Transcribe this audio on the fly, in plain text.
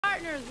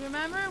partners,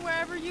 remember?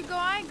 Wherever you go,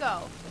 I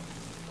go.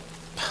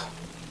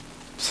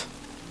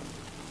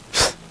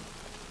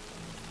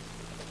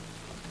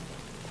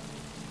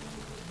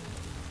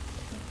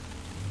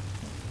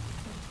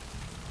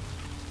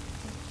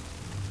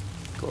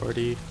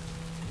 Gordy.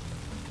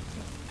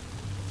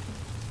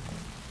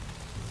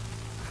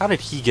 How did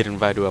he get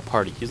invited to a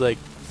party? He's like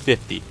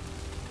 50.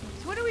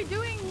 So what are we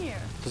doing here?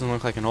 Doesn't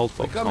look like an old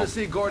folks' We come home. to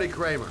see Gordy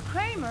Kramer.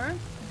 Kramer?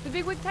 The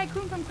bigwig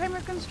tycoon from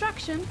Kramer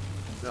Construction?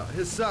 No,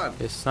 his son.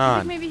 His I son.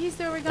 think maybe he's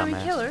the origami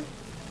Dumbass. killer.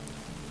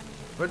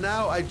 For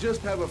now, I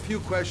just have a few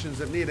questions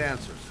that need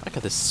answers. Look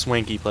at this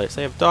swanky place.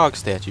 They have dog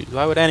statues.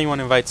 Why would anyone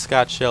invite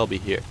Scott Shelby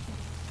here?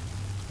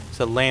 He's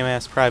a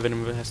lame-ass private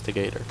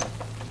investigator.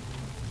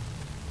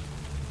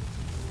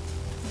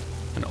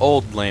 An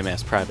old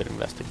lame-ass private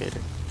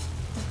investigator.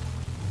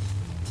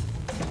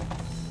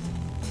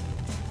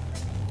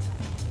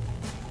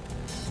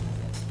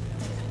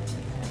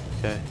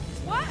 Okay.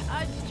 What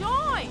a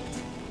joint!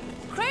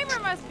 Kramer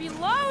must be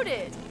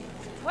loaded.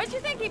 What'd you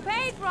think he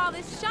paid for all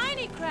this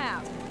shiny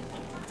crap?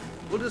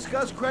 We'll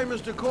discuss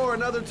Kramer's decor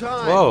another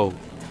time. Whoa.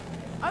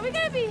 Are we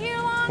gonna be here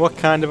long? What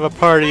kind of a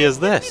party is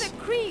Give me this? the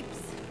creeps.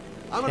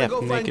 I'm gonna go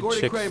find Half-naked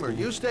Gordy chicks Kramer.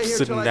 You stay here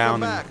sitting till I down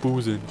come back. and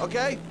boozing.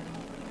 Okay?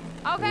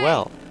 Okay.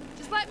 Well,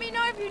 Just let me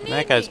know if you need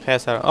that guy's me.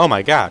 passed out. Oh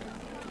my god.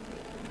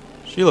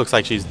 She looks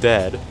like she's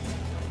dead.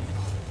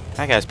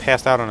 That guy's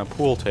passed out on a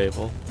pool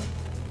table.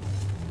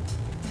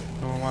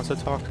 No one wants to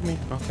talk to me?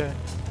 Okay.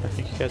 I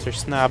think you guys are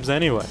snobs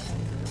anyway.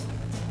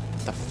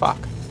 What the fuck?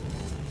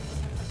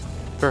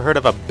 Ever heard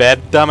of a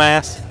bed,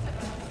 dumbass?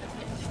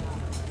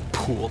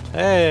 Pool.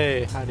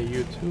 Hey, how do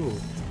you too?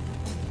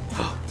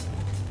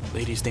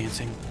 Ladies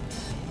dancing.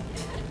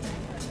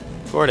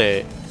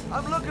 Gordy.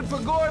 I'm looking for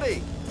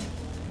Gordy.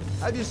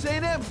 Have you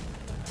seen him?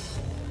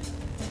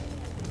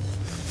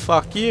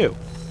 Fuck you.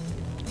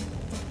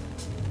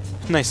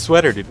 Nice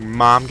sweater. Did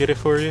mom get it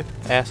for you,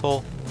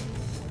 asshole?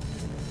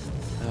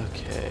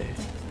 Okay.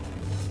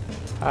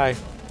 Hi.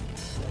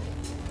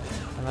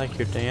 I like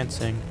your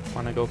dancing.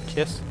 Wanna go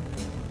kiss?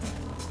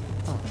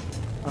 Oh,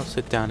 I'll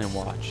sit down and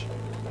watch.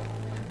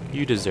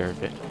 You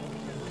deserve it.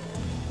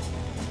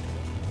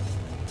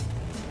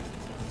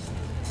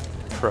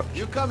 Approach.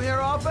 You come here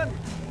often?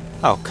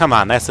 Oh, come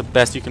on. That's the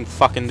best you can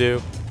fucking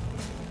do.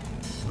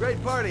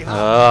 Great party, huh?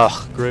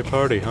 Ugh, great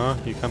party, huh?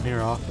 You come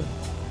here often?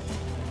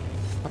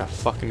 What a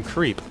fucking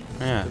creep.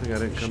 Yeah, think I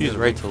didn't come she's here to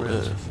right make to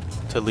friends.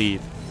 live. To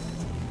leave.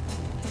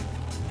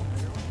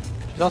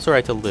 She's also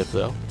right to live,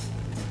 though.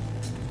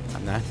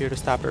 I'm not here to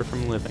stop her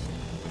from living.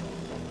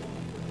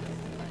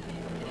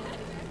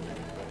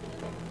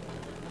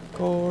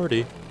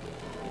 Gordy.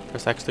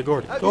 Press X to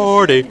Gordy. Have you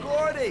Gordy! seen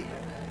Gordy?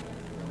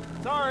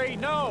 Sorry,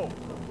 no.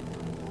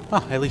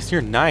 Oh, at least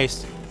you're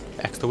nice.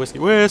 X to whiskey.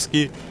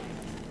 Whiskey!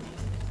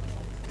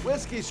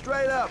 Whiskey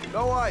straight up,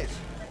 no ice.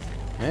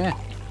 Yeah.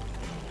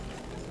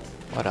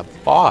 What a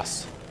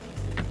boss.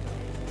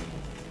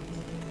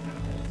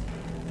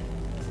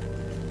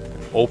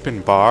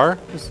 Open bar?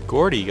 This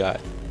Gordy guy.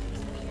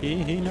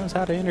 He knows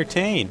how to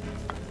entertain.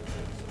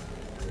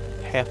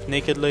 Half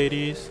naked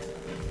ladies.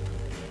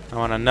 I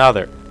want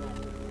another.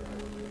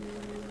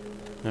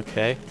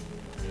 Okay.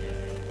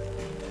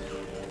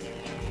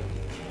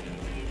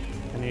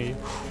 Any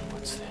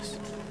what's this?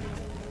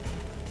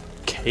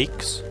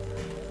 Cakes?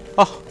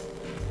 Oh.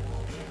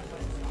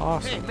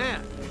 Awesome. Hey,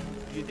 man.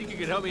 Do you think you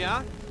could help me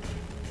out?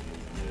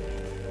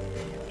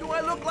 Do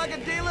I look like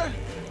a dealer?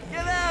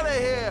 Get out of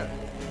here!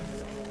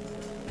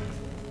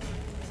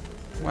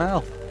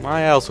 Well,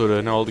 why else would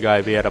an old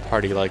guy be at a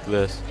party like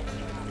this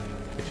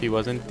if he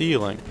wasn't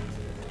dealing?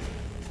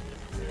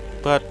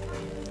 But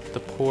the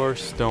poor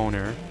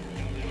stoner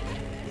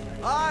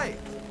Hi!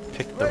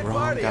 picked the Great wrong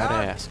party, guy to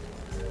huh? ask.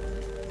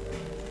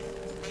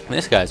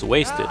 This guy's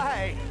wasted.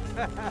 Hi.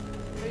 Hey,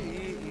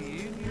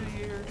 you new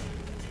here?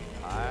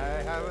 I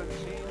haven't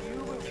seen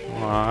you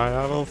before. I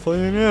haven't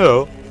seen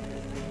you.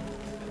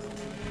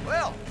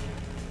 Well,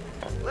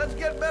 let's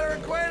get better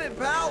acquainted,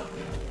 pal.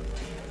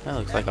 That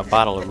looks like a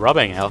bottle of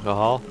rubbing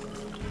alcohol.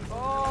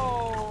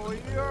 Oh,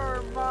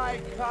 you're my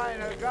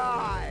kind of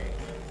guy.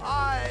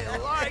 I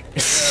like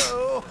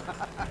you.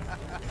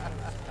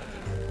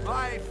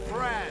 My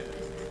friend.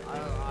 I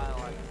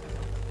like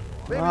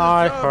Maybe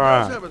My this job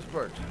friend. does have its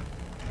perks.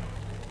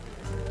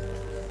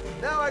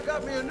 Now I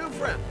got me a new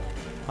friend.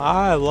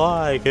 I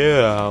like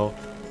you.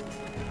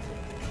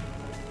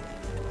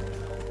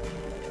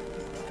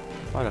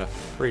 What a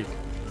freak.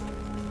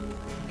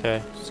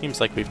 Okay,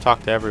 seems like we've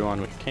talked to everyone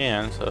we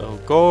can, so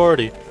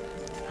Gordy.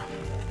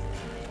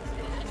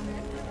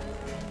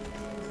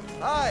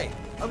 Hi,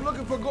 I'm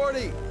looking for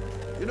Gordy.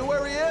 You know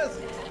where he is?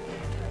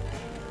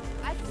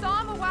 I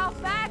saw him a while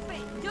back, but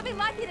you'll be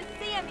lucky to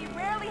see him. He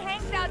rarely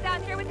hangs out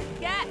down here with his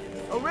guests.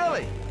 Oh,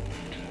 really?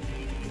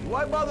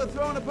 Why bother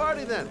throwing a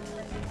party then?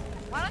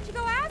 Why don't you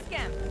go ask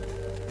him?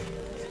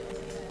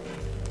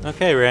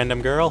 Okay,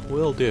 random girl,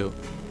 will do.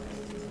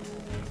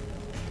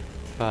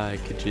 If I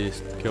could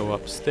just go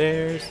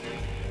upstairs.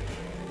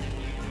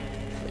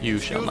 You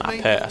shall Excuse not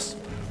me? pass.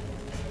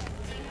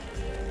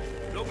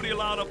 Nobody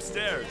allowed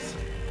upstairs.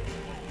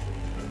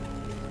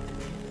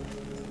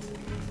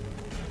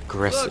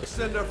 aggressive. Look,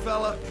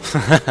 Cinderfella.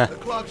 The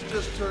clock's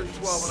just turned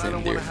 12 and I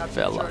don't want to have to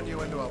Cinderfella. turn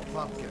you into a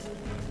pumpkin.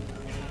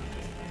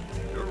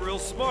 You're real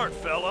smart,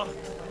 fella.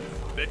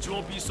 Bet you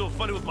won't be so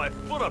funny with my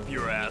foot up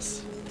your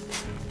ass.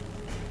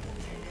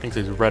 Thinks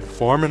he's Red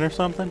Foreman or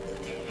something?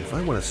 If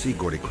I want to see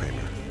Gordy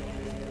Kramer,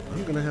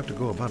 I'm going to have to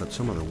go about it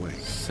some other way.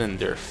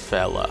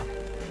 Cinderfella.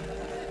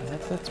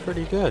 That's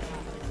pretty good.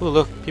 Ooh,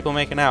 look, people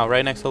making out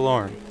right next to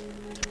Lauren.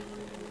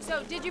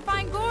 So, did you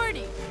find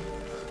Gordy?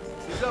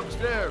 He's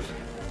upstairs.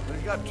 And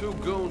he's got 2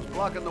 goons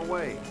blocking the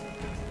way.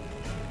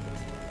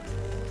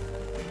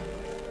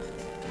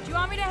 Do you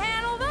want me to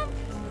handle them?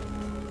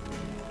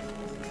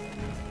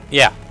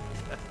 Yeah.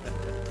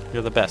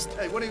 You're the best.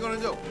 Hey, what are you going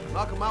to do?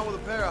 Knock him out with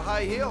a pair of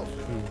high heels?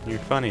 You're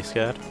funny,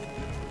 Scott.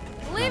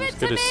 Leave Not it as to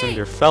good me. as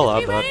Cinderfella,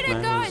 Be but ready to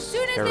that go was as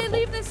soon as terrible. they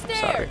leave the stairs.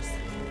 Sorry.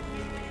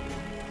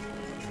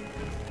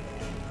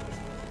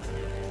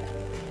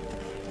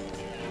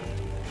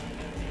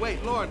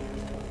 Wait, Lauren.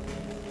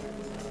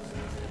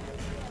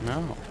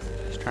 No.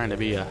 He's trying to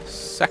be a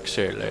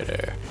sexy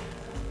lady.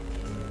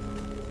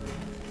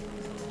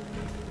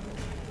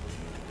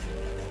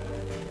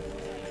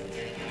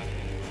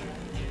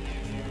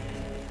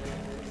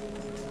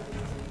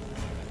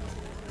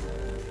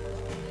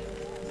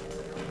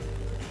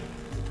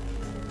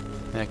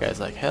 That guy's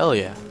like, hell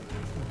yeah.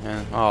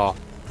 And, oh,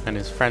 and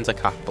his friend's a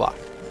cock block.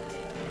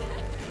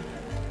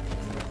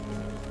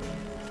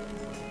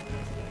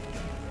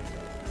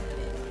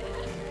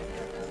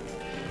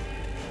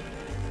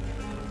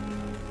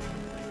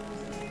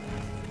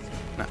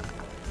 Nah.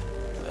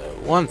 The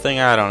one thing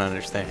I don't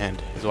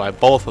understand is why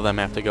both of them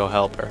have to go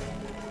help her.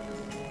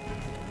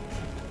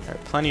 There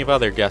are plenty of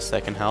other guests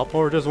that can help,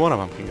 or just one of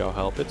them can go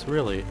help. It's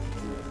really...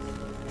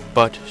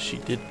 But she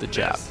did the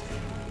job.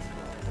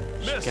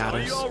 She Miss, got are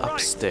us you all right?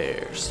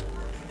 upstairs.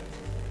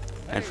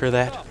 And for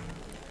that,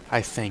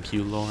 I thank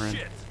you, Lauren.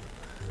 Shit.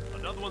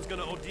 Another one's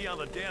gonna OD on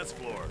the dance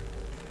floor.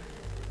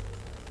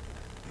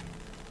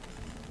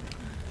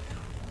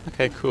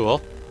 Okay,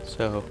 cool.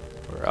 So,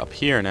 we're up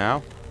here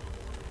now.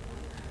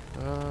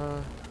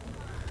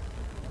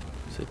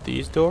 Is it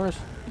these doors?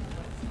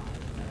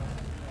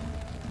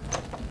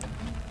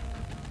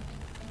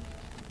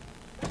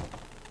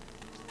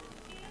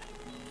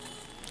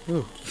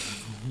 Ooh,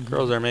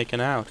 girls are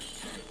making out.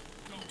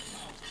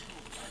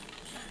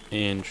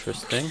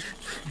 Interesting.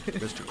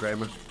 Mr.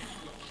 Kramer.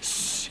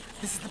 Shh,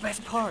 this is the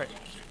best part.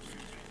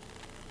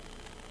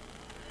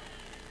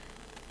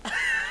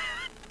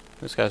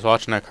 This guy's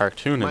watching a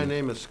cartoon My and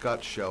name is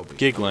Scott Shelby.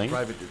 giggling. I'm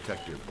a private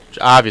detective. which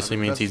obviously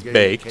I'm means he's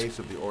investigating baked. the case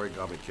of the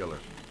origami killer.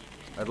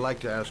 I'd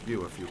like to ask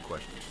you a few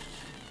questions.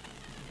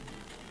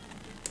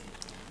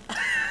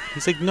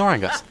 He's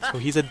ignoring us, so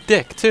he's a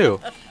dick too.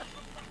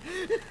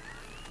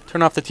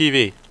 Turn off the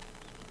TV.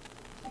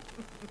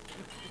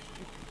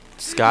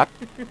 Scott,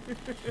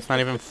 it's not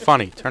even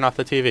funny. Turn off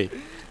the TV.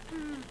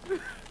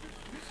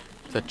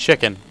 It's a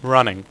chicken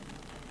running.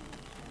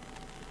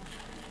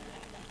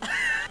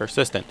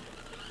 Persistent.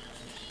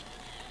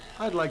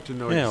 I'd like to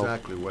know Ew.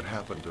 exactly what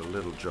happened to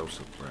little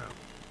Joseph Brown.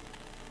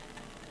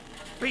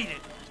 Beat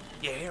it.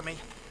 You hear me?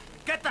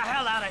 Get the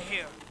hell out of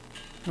here.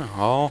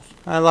 Oh,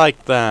 I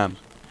like them.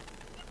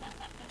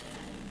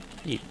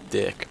 You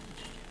dick.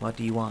 What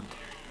do you want?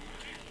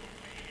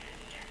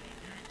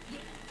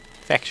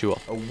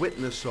 Factual. A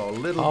witness saw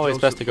little Always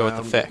Joseph best to go with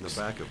Brown the get in facts.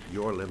 the back of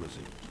your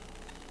limousine.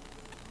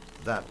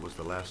 That was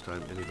the last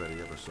time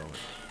anybody ever saw it.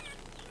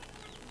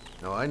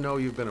 Now, I know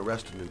you've been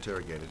arrested and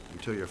interrogated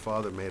until your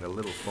father made a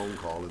little phone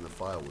call and the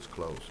file was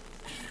closed.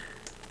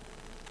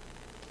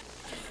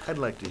 I'd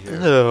like to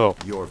hear Ew.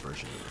 your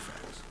version of the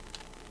facts.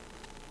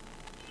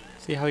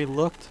 See how he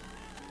looked?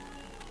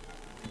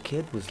 The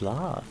kid was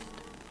lost.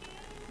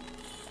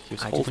 He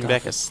was I holding just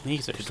back a offered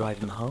sneeze or to something. drive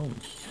him home.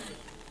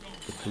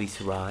 The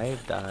police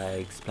arrived, I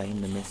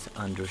explained the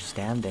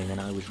misunderstanding, and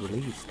I was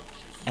released.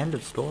 End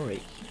of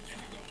story.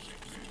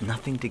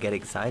 Nothing to get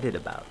excited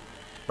about,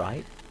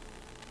 right?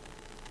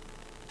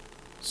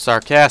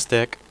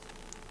 Sarcastic.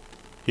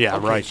 Yeah,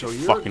 Okay, right, so you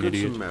you're fucking a good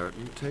idiot.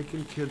 Samaritan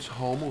taking kids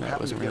home who That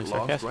happen to wasn't get really lost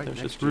sarcastic, right that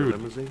was next just to your rude.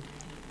 limousine?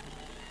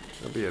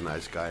 Now be a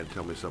nice guy and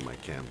tell me something I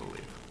can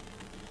believe.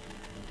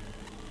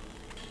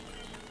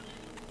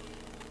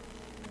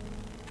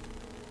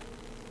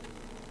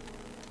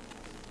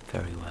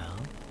 Very well.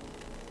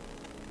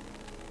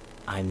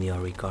 I'm the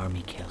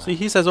origami killer. See,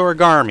 he says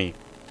origami.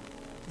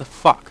 The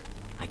fuck?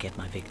 I get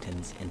my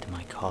victims into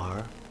my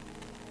car.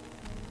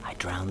 I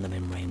drown them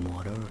in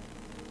rainwater.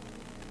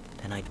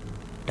 Then I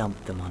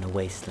dump them on a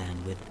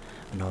wasteland with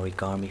an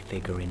origami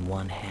figure in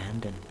one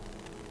hand and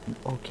an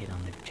orchid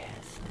on their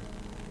chest.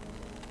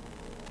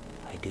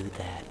 I do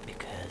that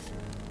because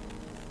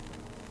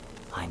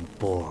I'm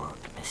bored,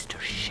 Mr.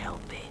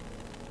 Shelby.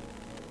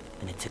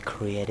 And it's a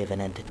creative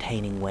and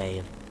entertaining way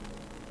of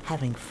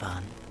having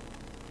fun.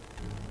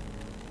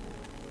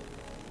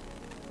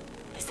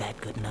 Is that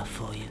good enough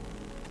for you?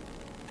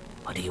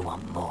 Or do you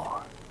want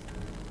more?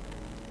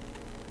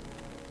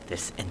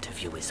 This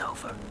interview is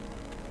over.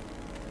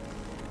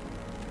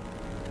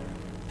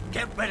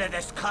 Get rid of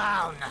this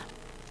clown!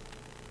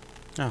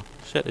 Oh,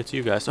 shit, it's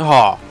you guys.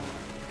 Oh!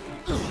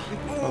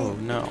 Oh,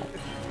 no.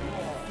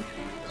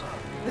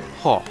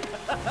 Oh.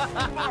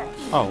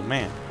 Oh,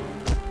 man.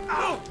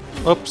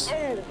 Oops.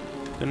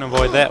 Didn't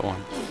avoid that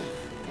one.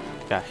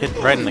 Got hit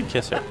right in the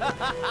kisser.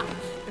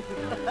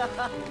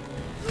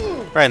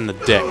 Right in the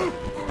dick.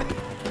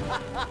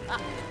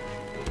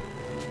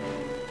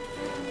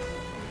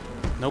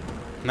 Nope.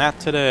 Not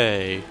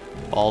today,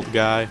 bald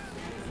guy.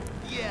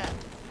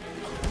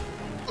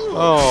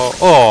 Oh,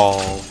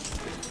 oh.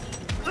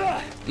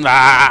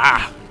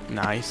 Ah!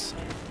 Nice.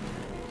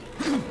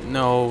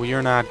 No,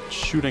 you're not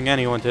shooting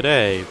anyone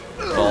today,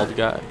 bald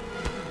guy.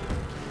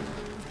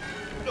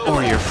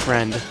 Or your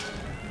friend,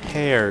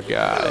 hair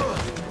guy.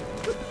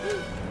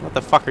 What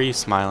the fuck are you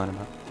smiling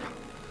about?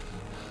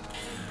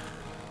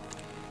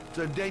 It's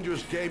a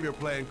dangerous game you're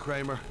playing,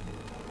 Kramer.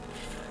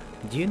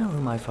 Do you know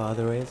who my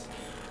father is?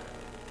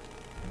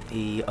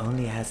 He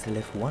only has to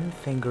lift one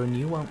finger and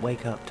you won't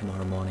wake up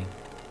tomorrow morning.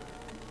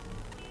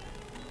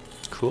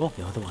 It's cool.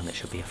 You're the one that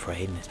should be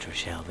afraid, Mr.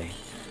 Shelby,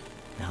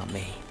 not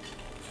me.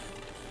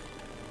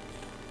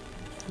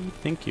 You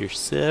think you're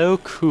so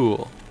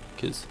cool,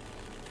 because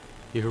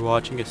you're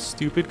watching a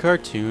stupid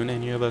cartoon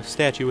and you have a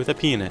statue with a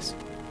penis.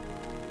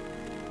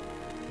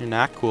 You're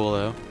not cool,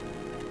 though.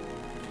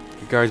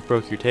 Your guards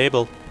broke your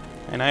table,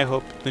 and I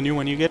hope the new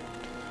one you get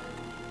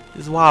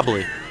is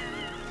wobbly.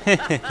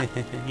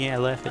 Yeah,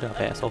 laugh it up,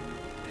 asshole.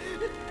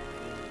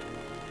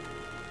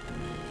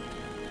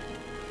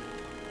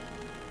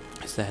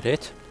 Is that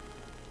it?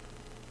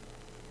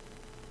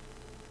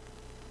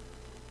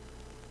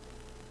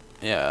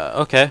 Yeah,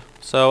 okay.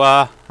 So,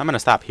 I'm gonna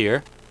stop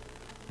here.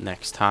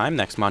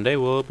 Next Monday,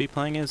 we'll be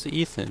playing as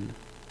Ethan.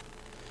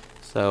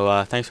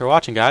 So, thanks for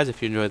watching, guys.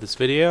 If you enjoyed this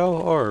video,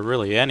 or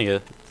really any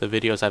of the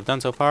videos I've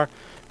done so far,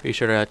 be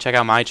sure to check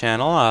out my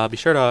channel. Be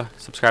sure to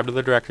subscribe to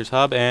the Director's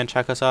Hub, and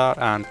check us out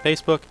on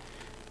Facebook,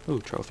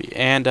 trophy,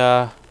 and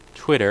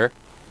Twitter.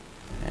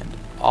 And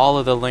all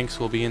of the links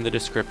will be in the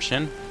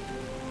description.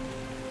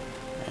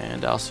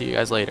 And I'll see you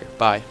guys later.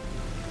 Bye.